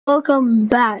Welcome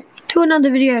back to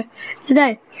another video.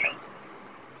 Today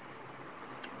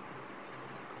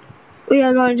we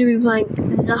are going to be playing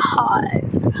the Hive,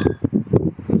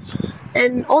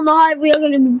 and on the Hive we are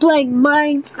going to be playing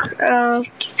Minecraft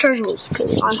Treasure Wars,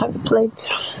 because I haven't played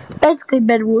basically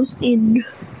Bed Wars in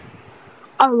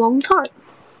a long time.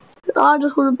 I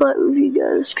just want to play it with you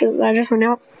guys because I just went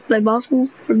out to play basketball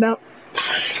for about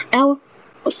an hour.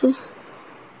 What's this?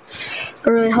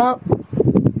 Got really hot.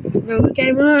 We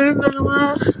came home and all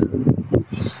that.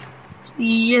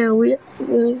 Yeah, we are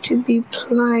going to be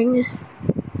playing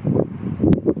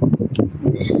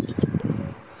this.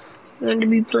 We're going to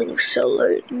be playing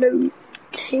solo, no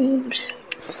teams.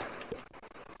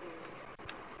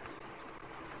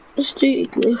 Let's do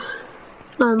igloo.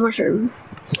 No, mushroom.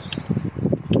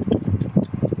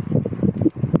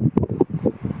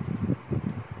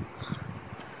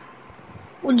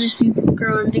 We'll just be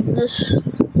grinding this.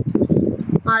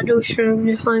 I do shouldn't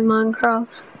be playing Minecraft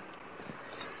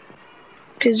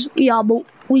because we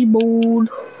bored.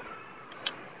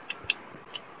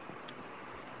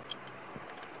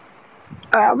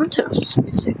 Alright, I'm gonna turn off this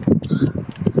music.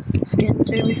 It's getting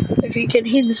to me. If you can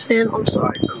hear this fan, I'm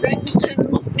sorry. I'm going to turn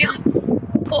it off now.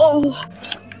 Oh.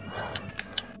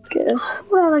 Okay,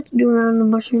 what I like to do around the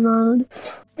mushroom island,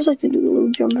 I just like to do a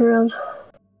little jump around.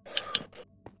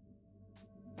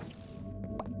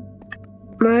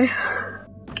 Right.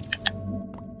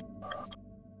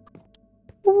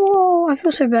 Whoa, I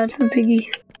feel so bad for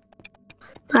Piggy.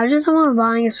 I just want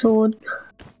buying a sword.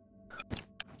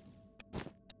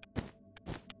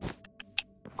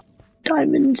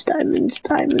 Diamonds, diamonds,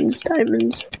 diamonds,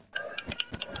 diamonds.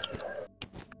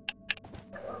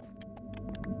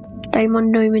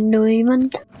 Diamond, diamond,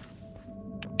 diamond.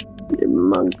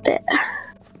 Among that.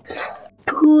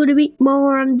 Put a bit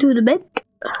more onto the bed.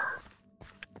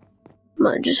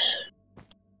 I just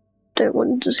don't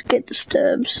want to just get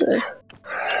disturbed, so I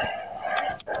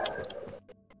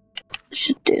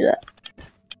should do that.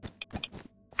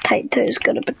 Potato's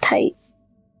got a potato.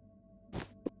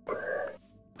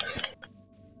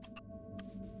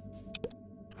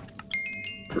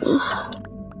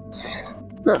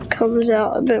 That comes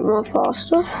out a bit more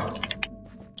faster.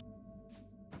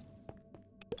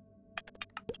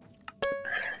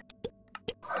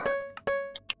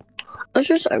 Let's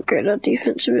just upgrade our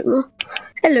defense a bit more.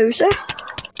 Hello, sir.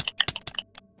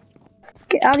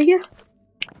 Get out of here.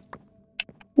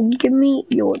 Give me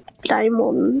your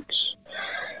diamonds.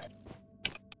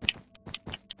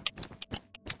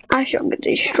 I shall get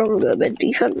a stronger bed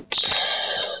defense.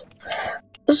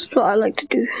 This is what I like to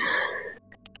do.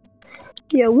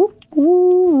 Yeah, whoop,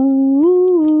 whoop,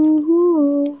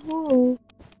 whoop,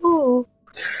 whoop.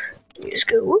 You just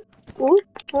go whoop, whoop,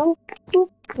 whoop,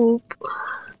 whoop, whoop.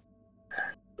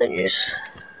 Then just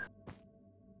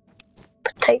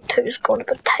potatoes got a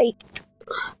potato.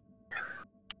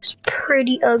 It's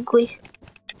pretty ugly.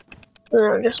 And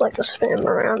I just like to spam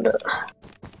around it.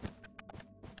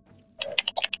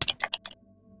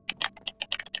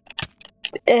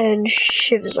 And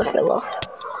shivers, I fell off.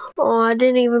 Oh, I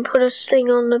didn't even put a thing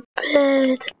on the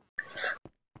bed.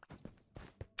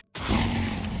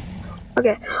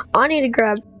 Okay, I need to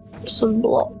grab some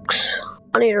blocks.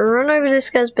 I need to run over this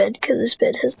guy's bed because this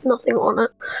bed has nothing on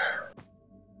it.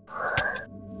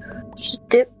 Just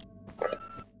dip.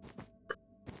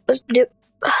 Let's dip.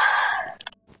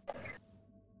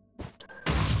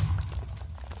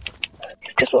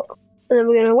 Guess what? And then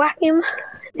we're gonna whack him.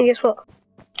 And guess what?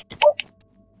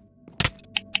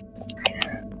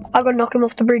 I gotta knock him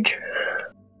off the bridge.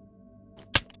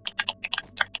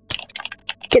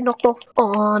 Get knocked off.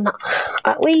 Oh no.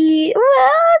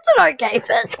 It's an okay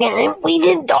first game. We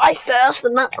didn't die first,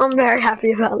 and I'm very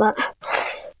happy about that.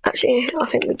 Actually, I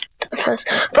think we died first.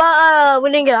 But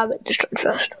we didn't get our bed destroyed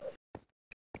first.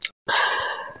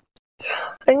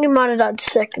 I think we might have died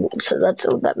second, so that's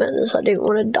all that matters. I didn't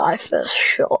want to die first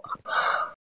shot.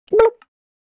 Bloop.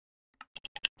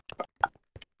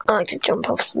 I like to jump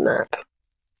off the map.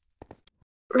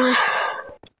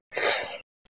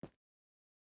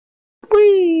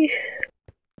 Whee!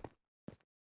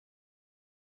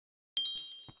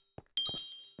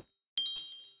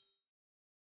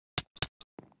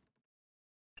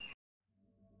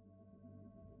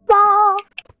 Ah!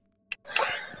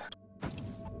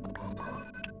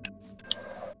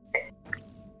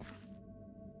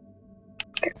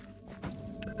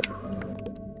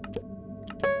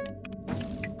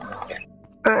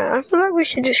 Alright, I feel like we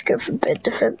should just go for bed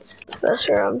defense the first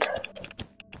round.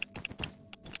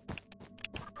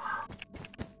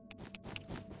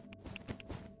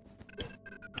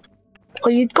 Oh,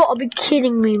 you gotta be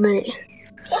kidding me, mate.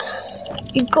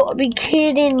 You gotta be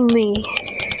kidding me.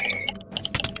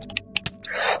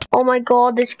 Oh my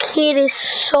god, this kid is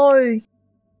so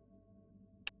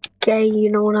gay, you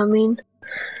know what I mean?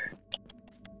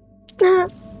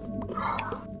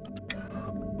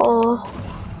 Oh.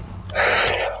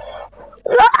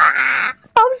 Ah,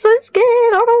 I'm so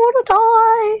scared, I don't want to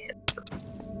die.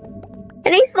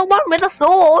 And he's the one with a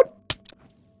sword.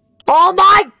 Oh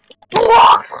my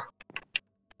god!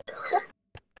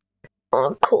 Oh,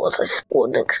 of course I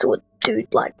spawned next to a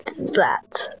dude like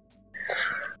that.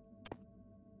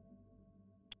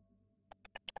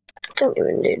 Don't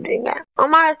even do that. I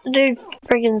might have to do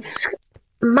friggin'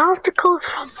 Mouthicles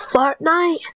from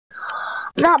Fortnite.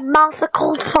 That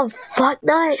Mouthicles from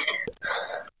Fortnite.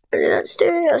 Let's do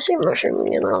it. I see mushroom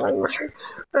again. I like mushroom.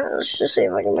 Alright, let's just see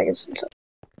if I can make it some stuff.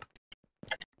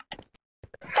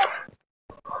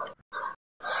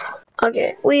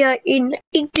 Okay, we are in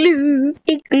igloo.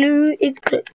 Okay,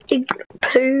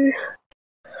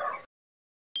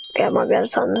 I might be able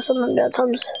to time this. I might be able to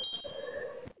time this.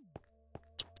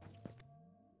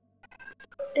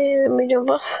 And then we jump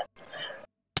off.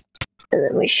 And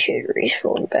then we should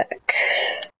respawn back.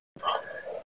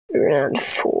 Round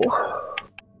 4.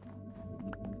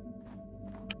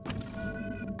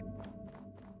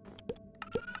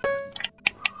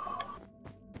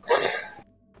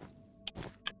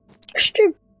 Just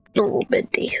a little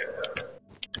bitty.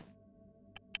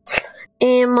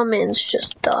 And my man's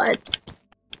just died.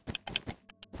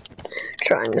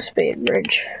 Trying the speed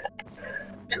bridge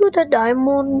to the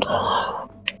diamond.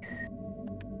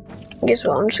 Guess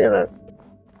what? I'm just gonna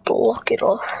block it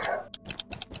off.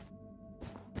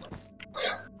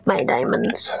 My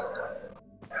diamonds.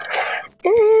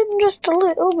 And just a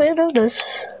little bit of this.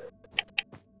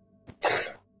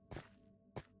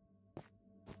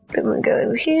 Then we go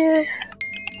over here.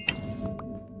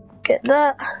 Get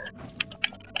that.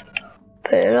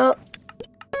 Put it up.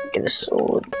 Get a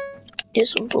sword. Get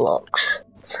some blocks.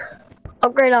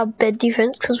 Upgrade our bed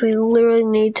defense because we literally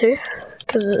need to.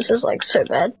 Because this is like so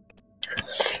bad.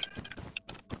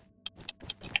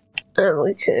 And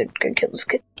we could go kill this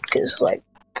kid because like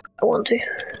I want to.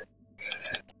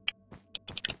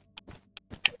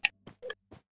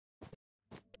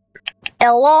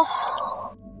 Hello?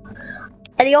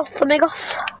 Adios amigos.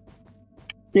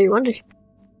 Do you want to?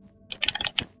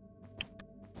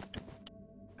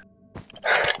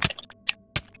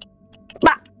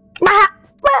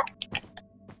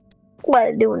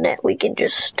 While doing that, we can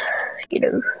just, you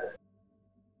know,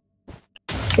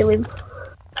 kill him.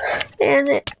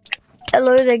 And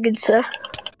hello there, good sir.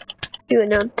 You are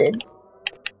now dead.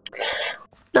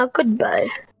 Now goodbye.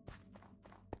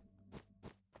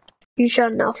 You shall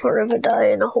now forever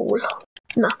die in a hole.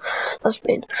 No, that's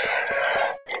mean.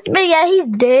 But yeah, he's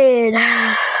dead.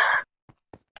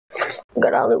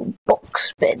 Got our little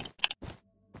box bed.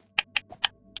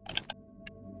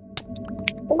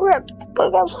 We'll grab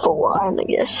 4 iron, I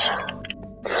guess.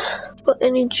 Got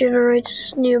any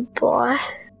generators nearby?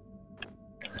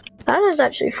 That is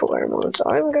actually 4 emeralds. So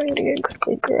I'm going to go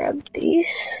quickly grab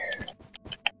these.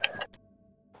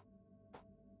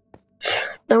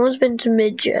 No one's been to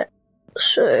mid yet,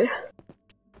 so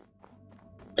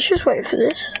let's just wait for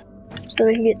this. So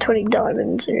we can get 20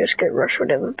 diamonds and just go rush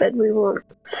whatever bed we want.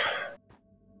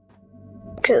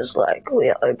 Because, like, we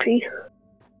are OP.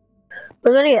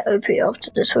 We're gonna get OP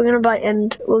after this. We're gonna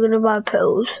buy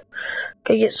pearls.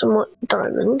 Go get some more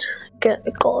diamonds. Get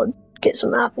a god. Get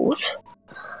some apples.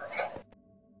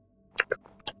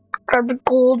 Grab a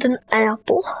golden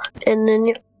apple. And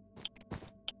then,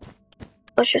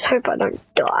 let's just hope I don't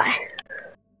die.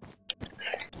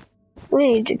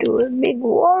 We need to do a big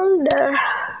wall there.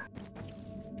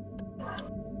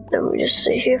 Then we just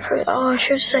sit here for, oh, I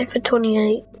should say for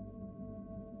 28.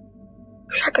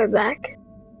 Should I go back?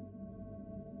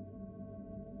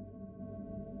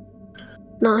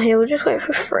 No, here, we'll just wait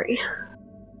for 3.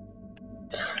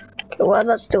 Okay, while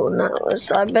that's doing that,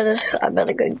 I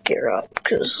better go gear up,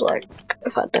 because, like,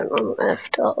 if I don't, I'm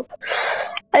effed up.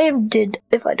 I am dead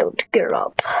if I don't gear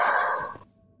up.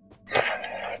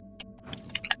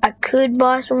 I could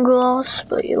buy some glass,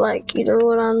 but you know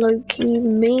what I low-key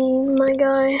mean, my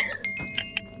guy?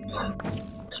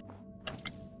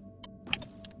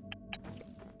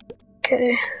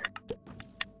 Okay.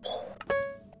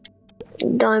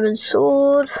 Diamond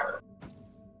sword.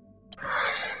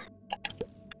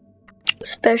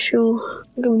 Special.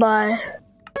 Goodbye.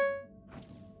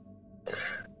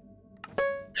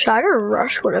 Should I go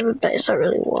rush whatever base I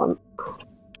really want?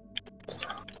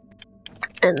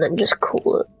 And then just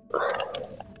call it.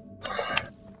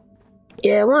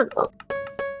 Yeah, why not?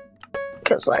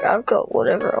 Because, like, I've got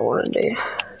whatever I want to do.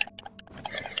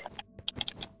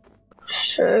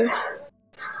 So,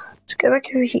 let's go back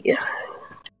over here.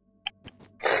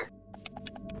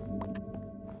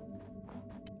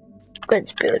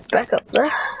 let's build back up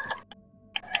there.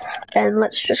 And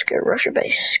let's just go rush a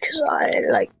base, because I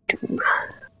like to.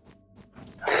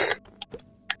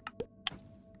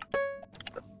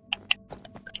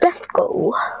 Let's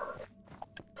go.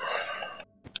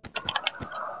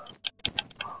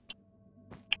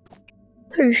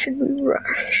 Who should we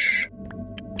rush?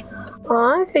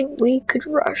 I think we could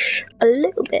rush a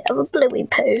little bit of a bluey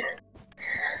poo.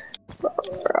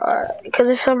 Because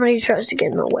if somebody tries to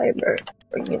get in the way, bro,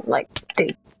 like,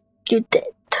 dude, you're dead.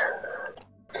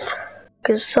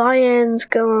 Because cyan's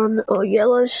gone, or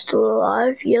yellow's still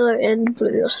alive, yellow and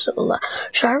blue are still alive.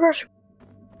 Should I rush?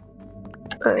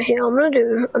 Alright, here, I'm gonna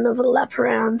do another lap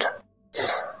around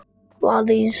while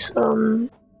these, come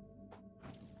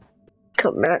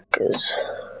back, because,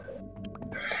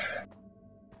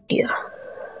 yeah.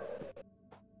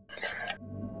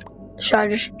 Should I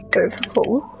just go for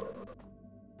full?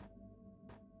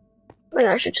 Maybe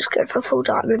I should just go for full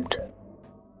diamond.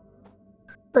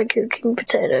 I killed King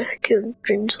Potato, killed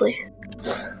Drinsley.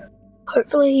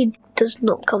 Hopefully he does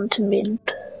not come to mid.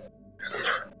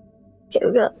 Okay,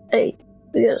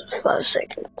 we got 5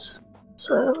 seconds.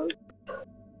 So,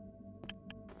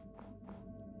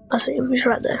 I see him, he's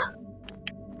right there.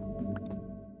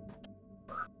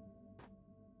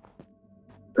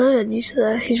 Oh,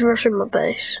 he's rushing my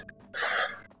base.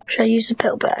 Should I use the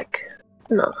pelt back?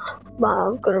 No, but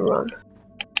I've got to run.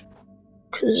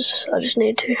 Because I just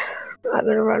need to. I'm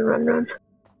gonna run.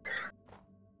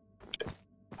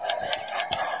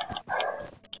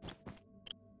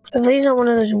 If he's not one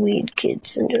of those weird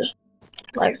kids and just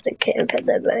likes to camp at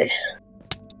their base,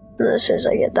 and as soon as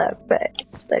I get that back,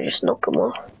 they just knock him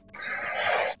off.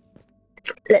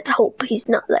 Let's hope he's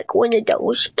not like one of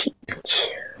those kids.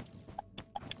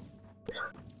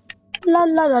 La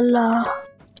la la la.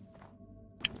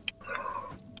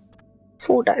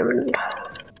 Full diamond.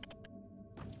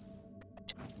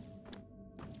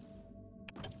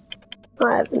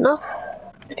 I have enough.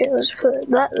 Okay, let's put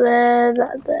that there,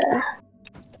 that there.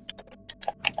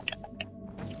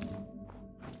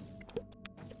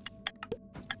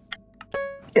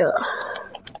 Yeah.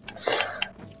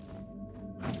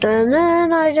 And then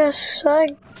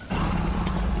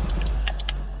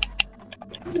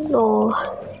no.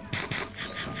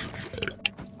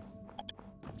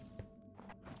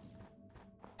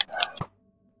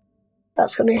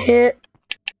 That's gonna hit.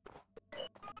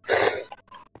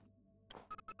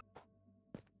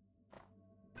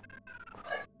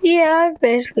 Yeah, I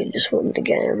basically just won the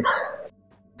game.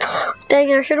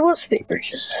 Dang, I should have won speed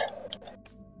bridges.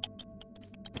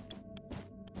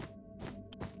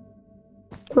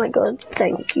 Oh my god,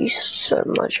 thank you so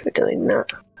much for doing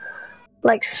that.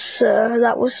 Like, sir,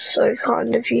 that was so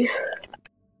kind of you.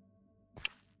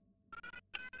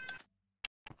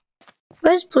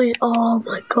 Where's Blue? Oh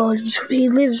my god, he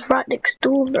lives right next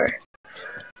door, bro.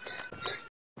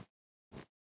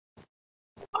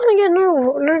 I get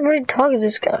nobody talking to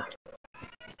this guy.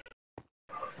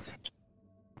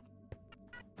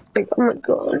 Like, oh my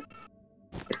god.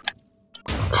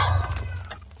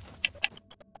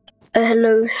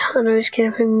 Hello, I know he's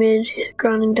camping mid,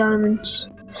 grinding diamonds.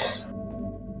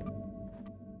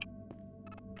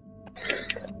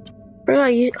 What did I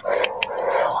use?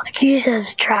 I can use it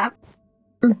as a trap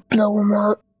and blow him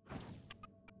up.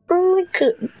 Oh my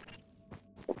god.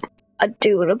 I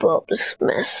do want to blow up this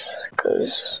mess,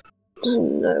 because there's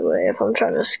no way if I'm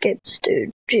trying to escape this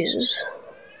dude. Jesus.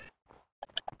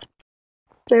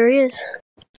 There he is.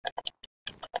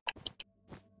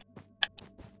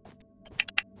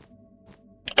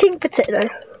 King Potato.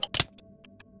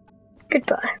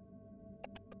 Goodbye.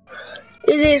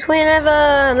 Easiest win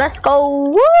ever. Let's go.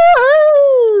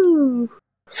 Woo!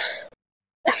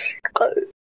 Let's go.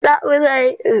 That was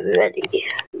a very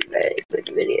good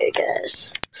video,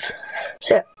 guys.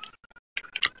 So,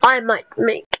 I might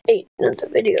make another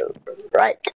video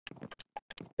right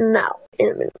now, in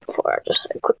a minute, before I just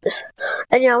quit this.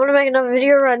 And yeah, I want to make another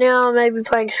video right now, maybe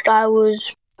playing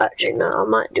Skywars. Actually, no, I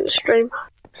might do a stream.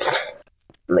 I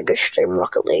might go stream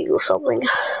Rocket League or something.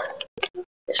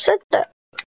 I said that.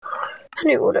 I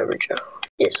knew whatever, Joe.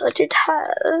 Yes, I did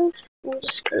have.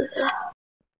 Let's go there.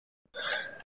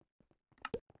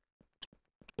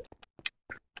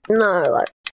 No,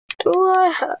 like, do I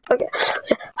have? Okay.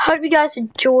 Hope you guys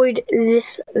enjoyed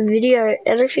this video,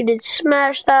 and if you did,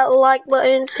 smash that like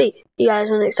button. See you guys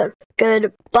next time.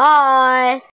 Goodbye.